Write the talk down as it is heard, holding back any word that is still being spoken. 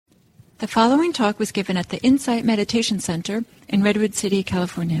The following talk was given at the Insight Meditation Center in Redwood City,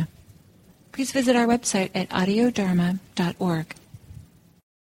 California. Please visit our website at audiodharma.org.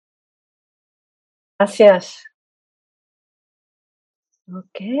 Gracias.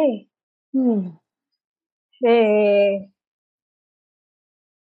 Ok.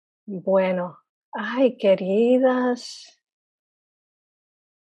 Bueno. Ay, queridas.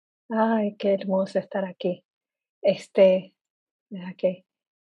 Ay, qué hermoso estar aquí. Deja que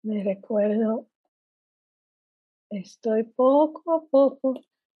me recuerdo. Estoy poco a poco.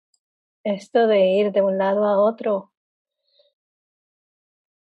 Esto de ir de un lado a otro.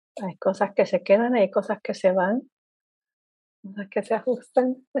 Hay cosas que se quedan, hay cosas que se van, cosas que se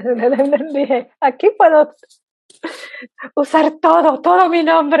ajustan. Dije, aquí puedo usar todo mi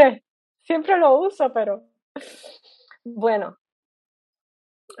nombre. Siempre lo uso, pero bueno.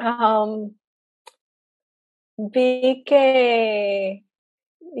 Vi que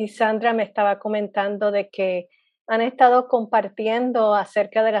y Sandra me estaba comentando de que han estado compartiendo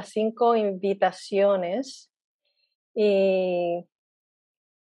acerca de las 5 invitaciones y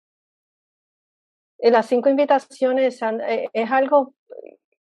las 5 invitaciones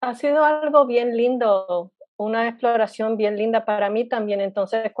ha sido algo bien lindo, una exploración bien linda para mí también.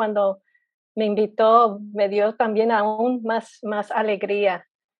 Entonces, cuando me invitó, me dio también aún más alegría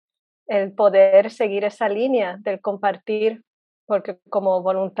el poder seguir esa línea del compartir, porque como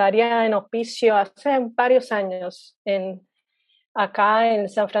voluntaria en hospicio hace varios años, acá en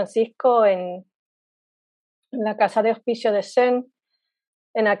San Francisco, en la casa de hospicio de Zen,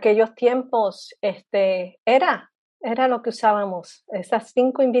 en aquellos tiempos, era lo que usábamos, esas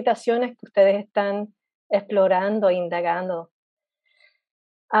 5 invitaciones que ustedes están explorando e indagando.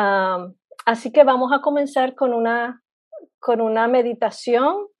 Así que vamos a comenzar con una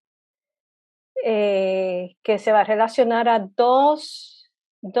meditación que se va a relacionar a dos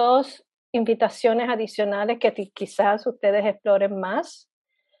invitaciones adicionales que quizás ustedes exploren más,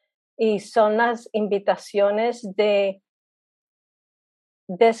 y son las invitaciones de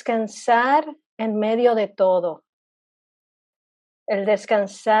descansar en medio de todo. El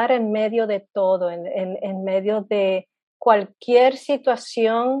descansar en medio de todo, en medio de cualquier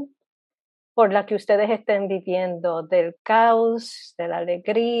situación por la que ustedes estén viviendo, del caos, de la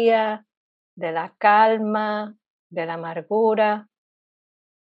alegría, de la calma, de la amargura,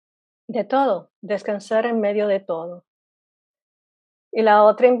 de todo, descansar en medio de todo. Y la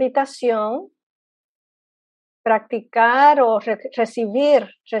otra invitación, practicar o recibir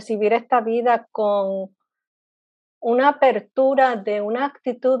esta vida con una apertura de una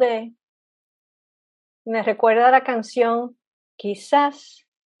actitud me recuerda la canción Quizás,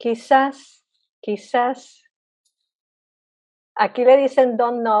 quizás, quizás. Aquí le dicen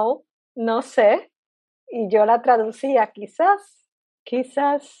don't know, no sé, y yo la traducía quizás,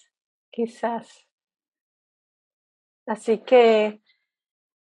 quizás, quizás. Así que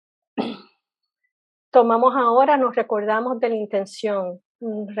tomamos ahora, nos recordamos de la intención,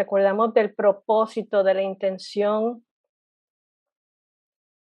 recordamos del propósito, de la intención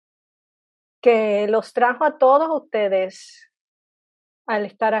que los trajo a todos ustedes al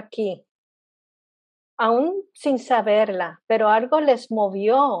estar aquí, aún sin saberla, pero algo les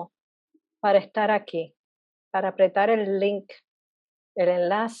movió para estar aquí, para apretar el link, el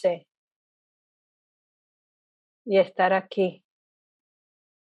enlace y estar aquí.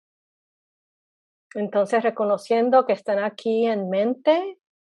 Entonces, reconociendo que están aquí en mente,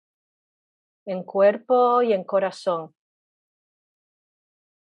 en cuerpo y en corazón.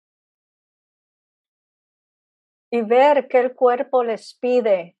 Y ver qué el cuerpo les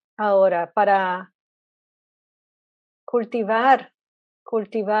pide ahora para cultivar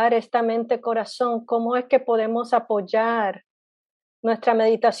esta mente-corazón. ¿Cómo es que podemos apoyar nuestra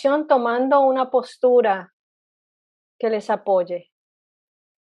meditación tomando una postura que les apoye?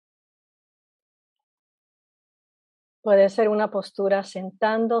 Puede ser una postura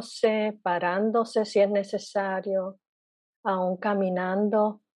sentándose, parándose si es necesario, aún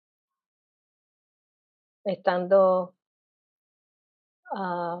caminando, estando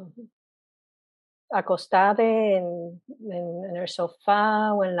acostada en el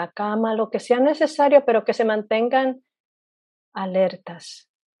sofá o en la cama, lo que sea necesario, pero que se mantengan alertas.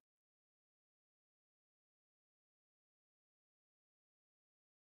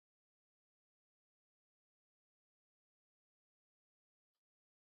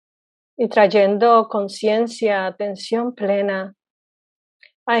 Y trayendo conciencia, atención plena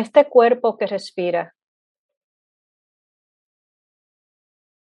a este cuerpo que respira.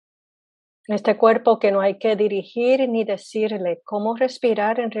 Este cuerpo que no hay que dirigir ni decirle cómo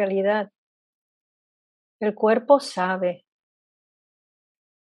respirar en realidad. El cuerpo sabe.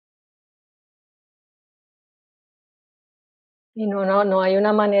 Y no hay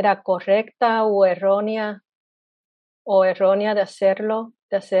una manera correcta o errónea de hacerlo,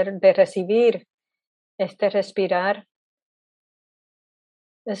 de recibir este respirar.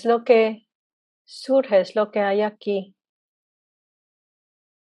 Es lo que surge, es lo que hay aquí.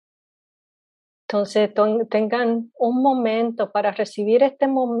 Entonces, tengan un momento para recibir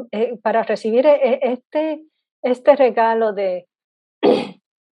para recibir este regalo de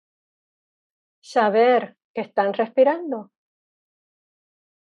saber que están respirando.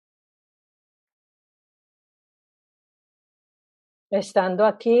 Estando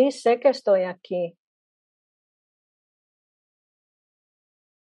aquí, sé que estoy aquí.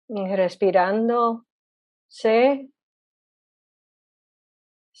 Y respirando, sé,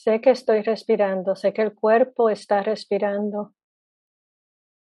 sé que estoy respirando, sé que el cuerpo está respirando.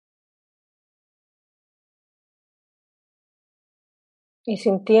 Y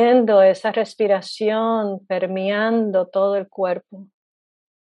sintiendo esa respiración permeando todo el cuerpo.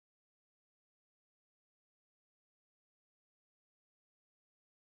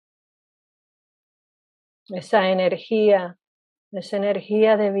 Esa energía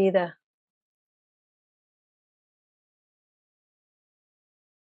de vida.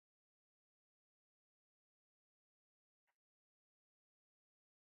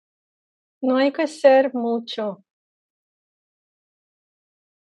 No hay que ser mucho.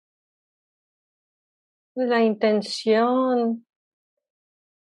 La intención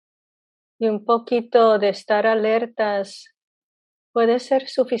y un poquito de estar alertas puede ser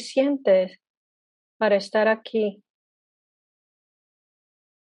suficiente para estar aquí,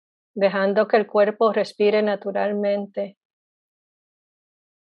 dejando que el cuerpo respire naturalmente.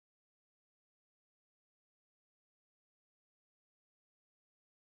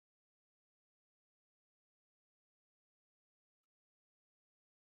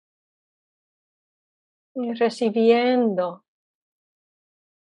 Y recibiendo.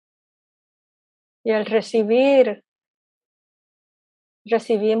 Y al recibir,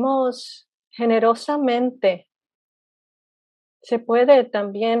 recibimos generosamente. Se puede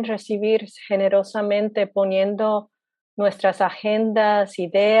también recibir generosamente poniendo nuestras agendas,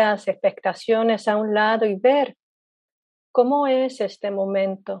 ideas, expectaciones a un lado y ver cómo es este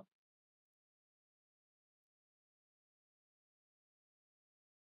momento.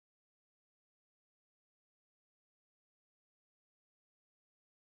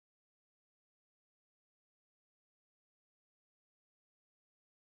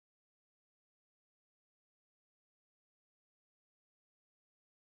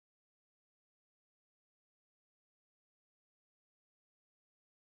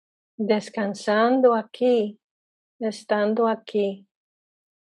 Descansando aquí, estando aquí,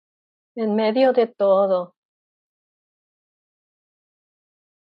 en medio de todo.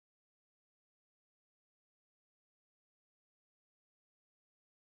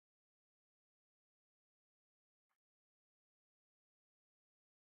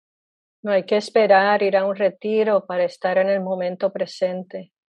 No hay que esperar ir a un retiro para estar en el momento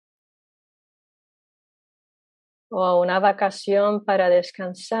presente o a una vacación para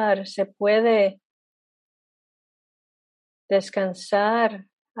descansar. Se puede descansar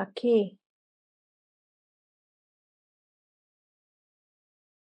aquí,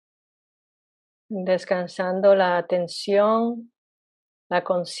 descansando la atención, la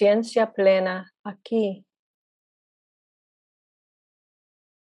conciencia plena aquí.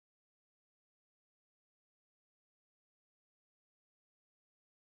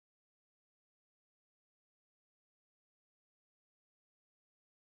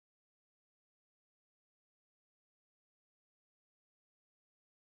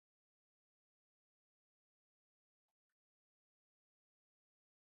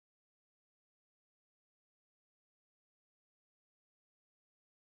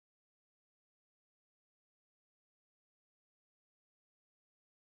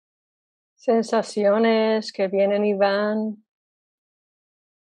 Sensaciones que vienen y van,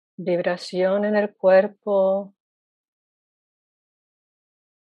 vibración en el cuerpo,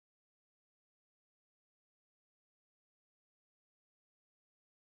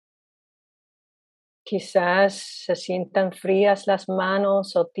 quizás se sientan frías las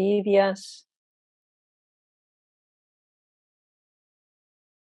manos o tibias.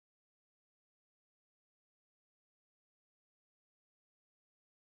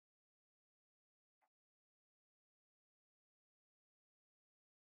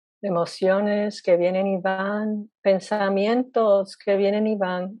 Emociones que vienen y van, pensamientos que vienen y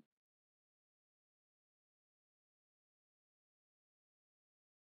van.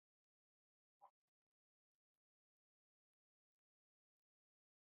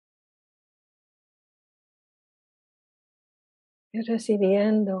 y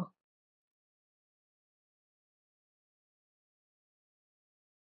recibiendo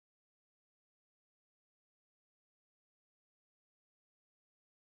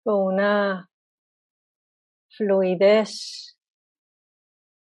con una fluidez,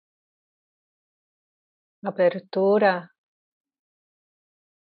 apertura.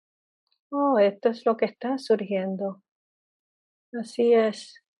 Oh, esto es lo que está surgiendo. Así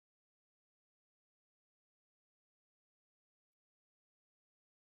es.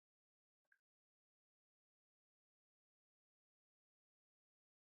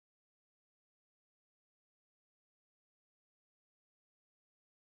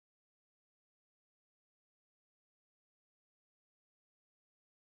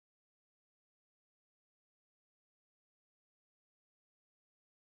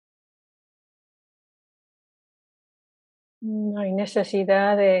 No hay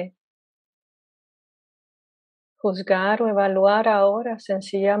necesidad de juzgar o evaluar ahora,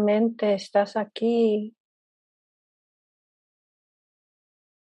 sencillamente estás aquí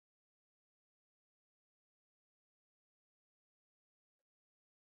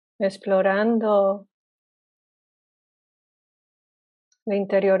explorando la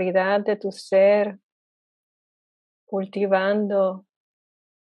interioridad de tu ser, cultivando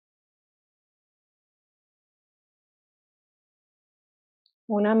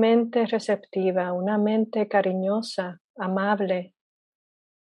una mente receptiva, una mente cariñosa, amable,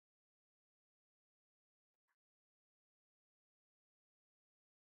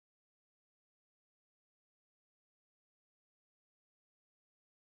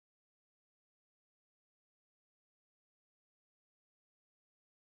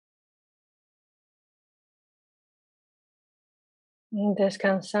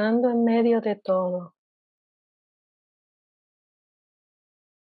 descansando en medio de todo.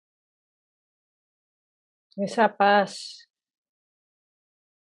 Esa paz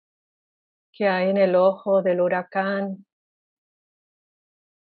que hay en el ojo del huracán,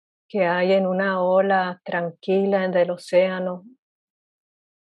 que hay en una ola tranquila del océano,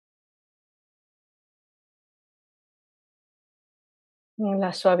 en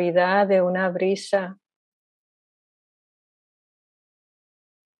la suavidad de una brisa,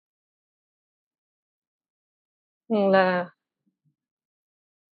 en la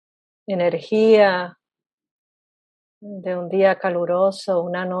energía de un día caluroso,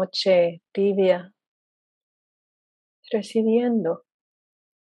 una noche tibia, recibiendo.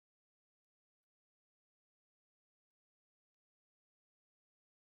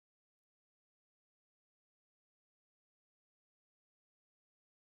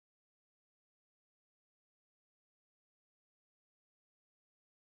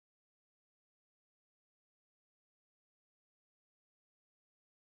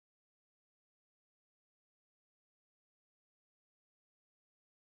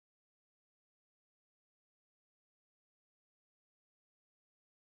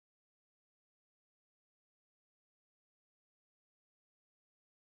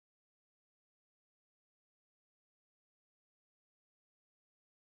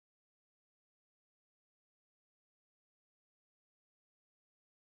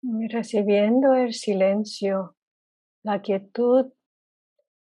 Y recibiendo el silencio, la quietud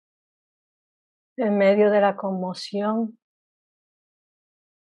en medio de la conmoción,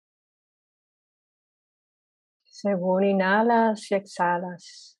 según inhalas y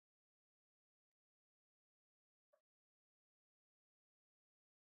exhalas.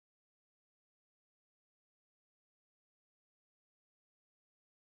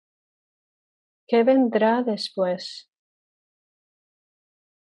 ¿Qué vendrá después?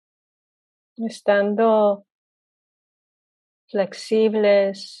 Estando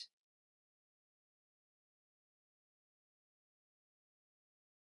flexibles,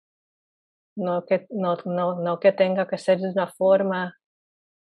 no que tenga que ser de una forma,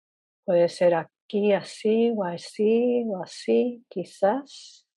 puede ser aquí así o así o así,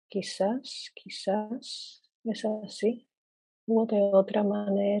 quizás, quizás, quizás, es así o de otra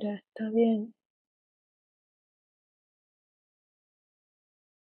manera, está bien.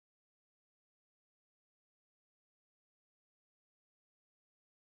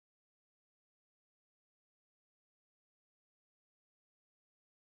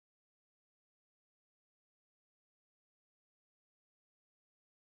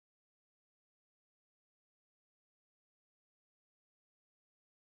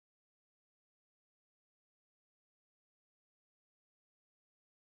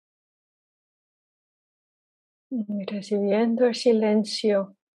 Y recibiendo el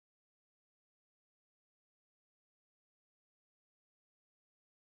silencio,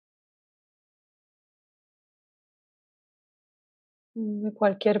 de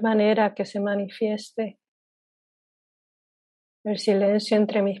cualquier manera que se manifieste. El silencio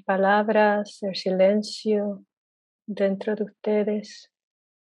entre mis palabras, el silencio dentro de ustedes,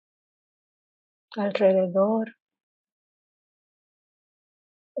 alrededor,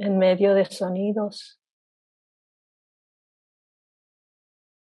 en medio de sonidos,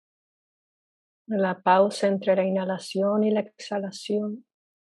 la pausa entre la inhalación y la exhalación.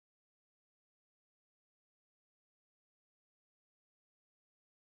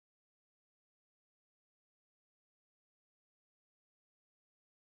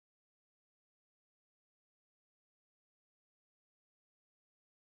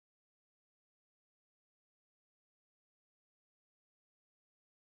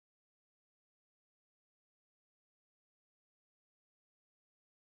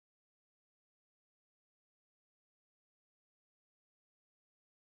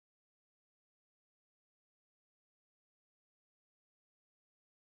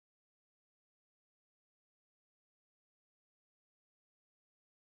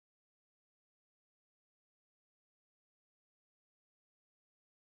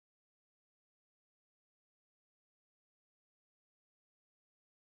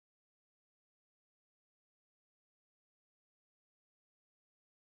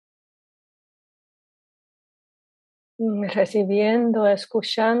 Recibiendo,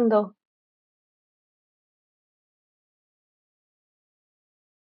 escuchando,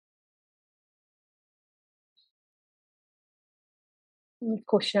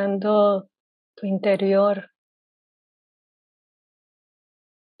 escuchando tu interior,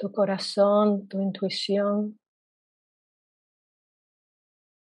 tu corazón, tu intuición.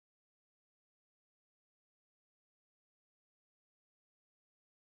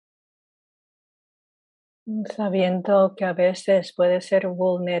 Sabiendo que a veces puede ser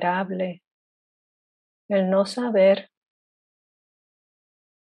vulnerable el no saber,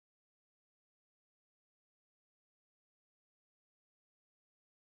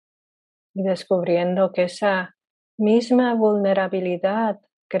 y descubriendo que esa misma vulnerabilidad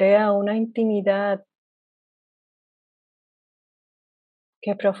crea una intimidad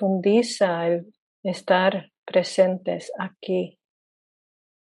que profundiza el estar presentes aquí.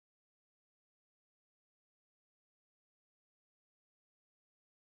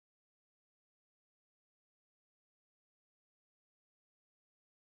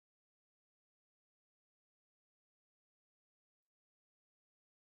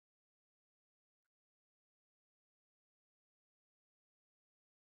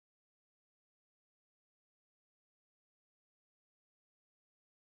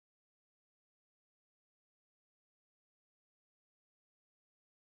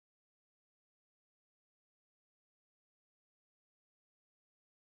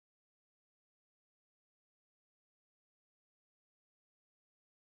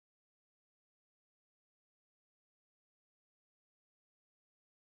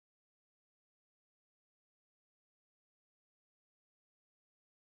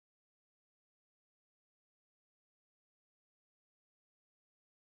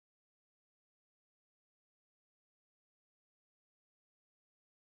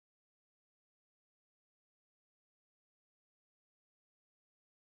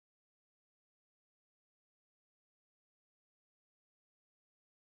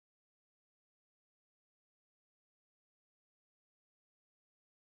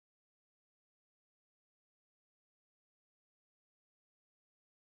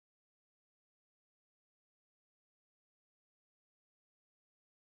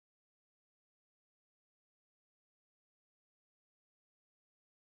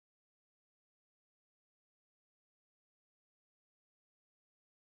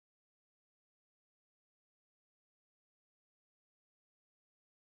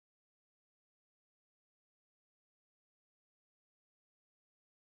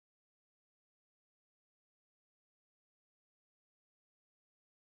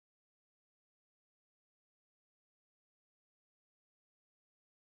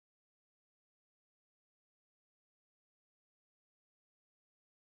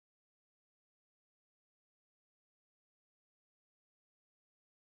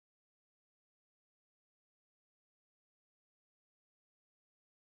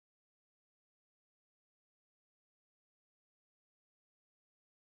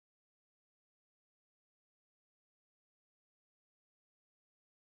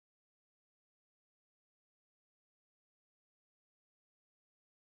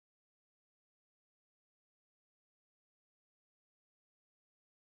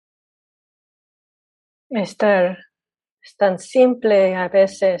 Estar es tan simple a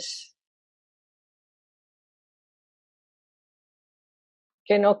veces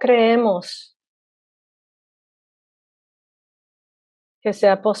que no creemos que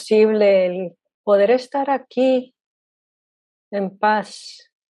sea posible el poder estar aquí en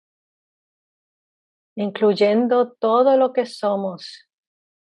paz, incluyendo todo lo que somos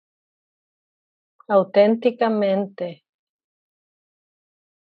auténticamente.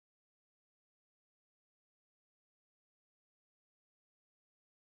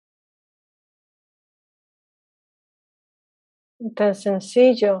 Tan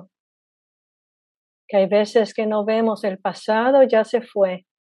sencillo que hay veces que no vemos el pasado, ya se fue,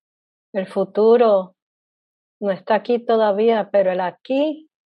 el futuro no está aquí todavía, pero el aquí,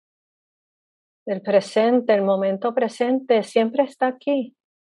 el presente, el momento presente siempre está aquí.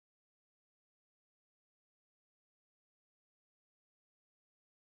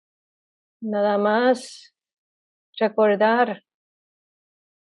 Nada más recordar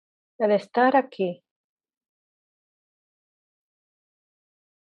el estar aquí.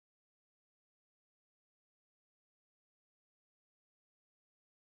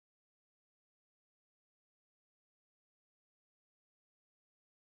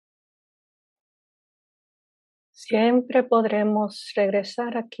 Siempre podremos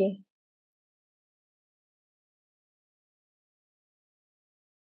regresar aquí.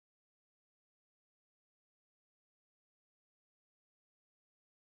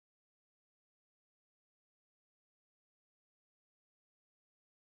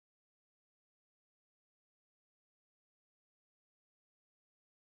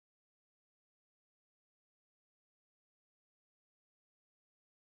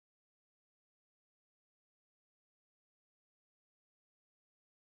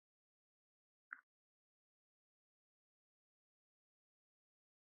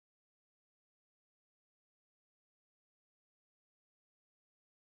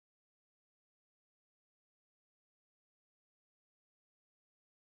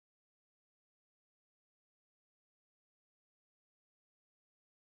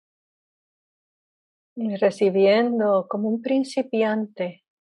 Y recibiendo como un principiante,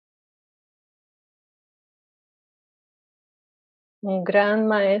 un gran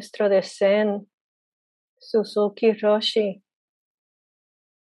maestro de Zen, Suzuki Roshi,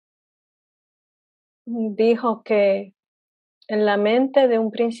 dijo que en la mente de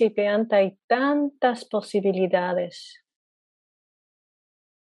un principiante hay tantas posibilidades.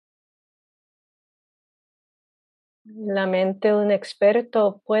 En la mente de un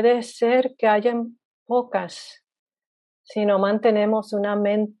experto puede ser que hayan pocas si no mantenemos una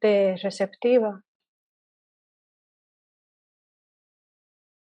mente receptiva.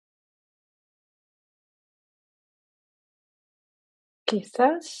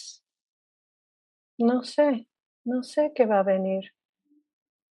 Quizás, no sé qué va a venir,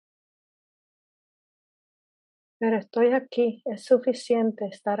 pero estoy aquí, es suficiente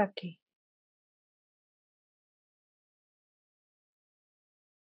estar aquí.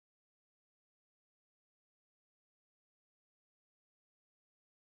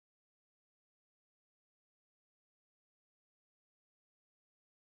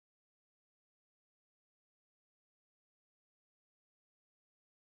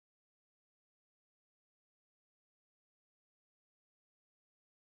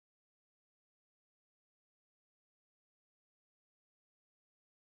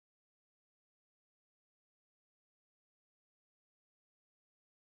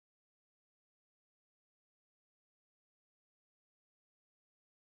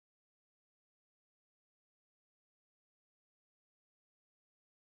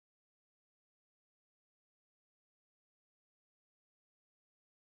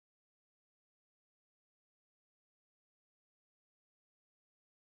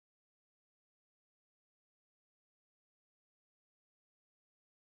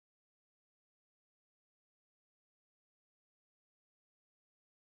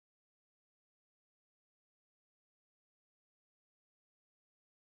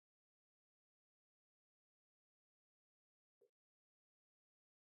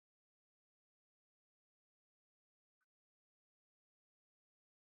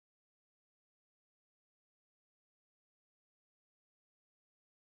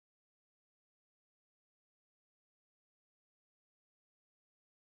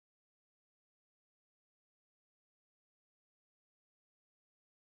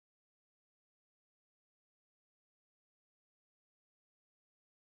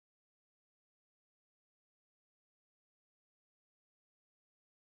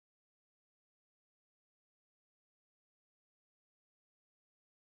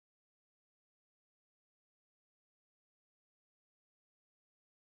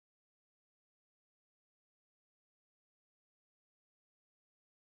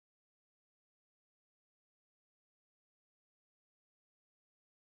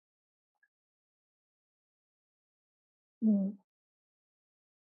 Mm.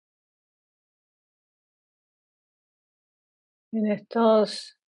 En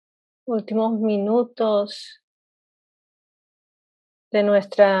estos últimos minutos de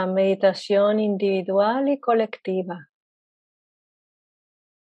nuestra meditación individual y colectiva,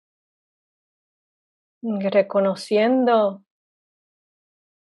 reconociendo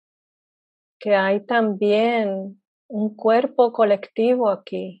que hay también un cuerpo colectivo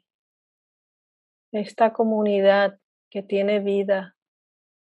aquí, esta comunidad que tiene vida,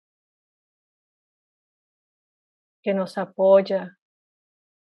 que nos apoya,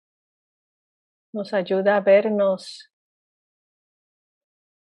 nos ayuda a vernos,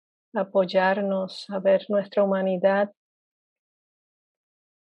 a apoyarnos, a ver nuestra humanidad.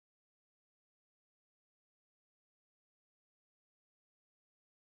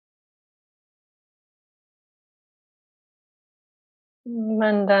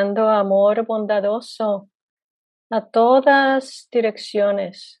 Mandando amor bondadoso a todas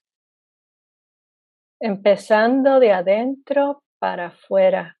direcciones, empezando de adentro para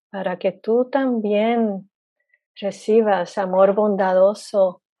afuera, para que tú también recibas amor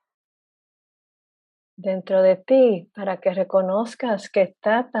bondadoso dentro de ti, para que reconozcas que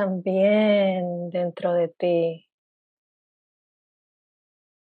está también dentro de ti.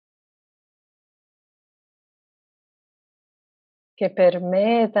 Que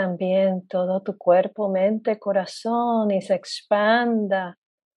permee también todo tu cuerpo, mente, corazón y se expanda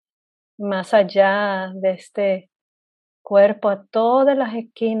más allá de este cuerpo a todas las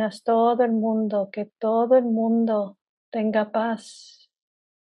esquinas, todo el mundo, que todo el mundo tenga paz.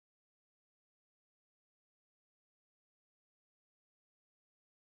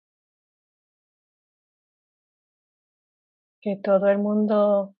 Que todo el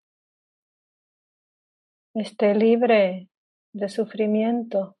mundo esté libre de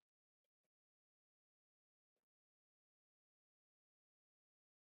sufrimiento.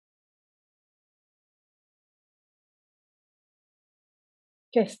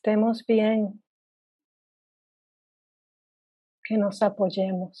 Que estemos bien, que nos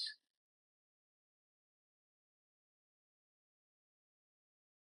apoyemos.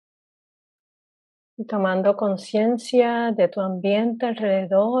 Y tomando conciencia de tu ambiente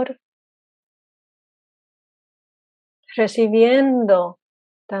alrededor, recibiendo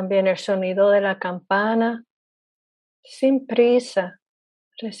también el sonido de la campana, sin prisa,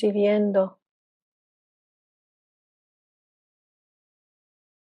 recibiendo.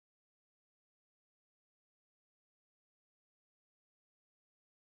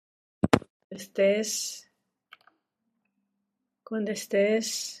 Estés, cuando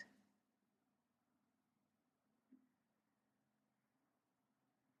estés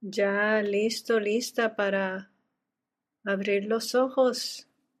ya listo, lista para abrir los ojos,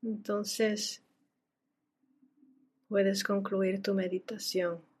 entonces puedes concluir tu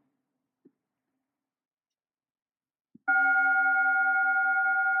meditación.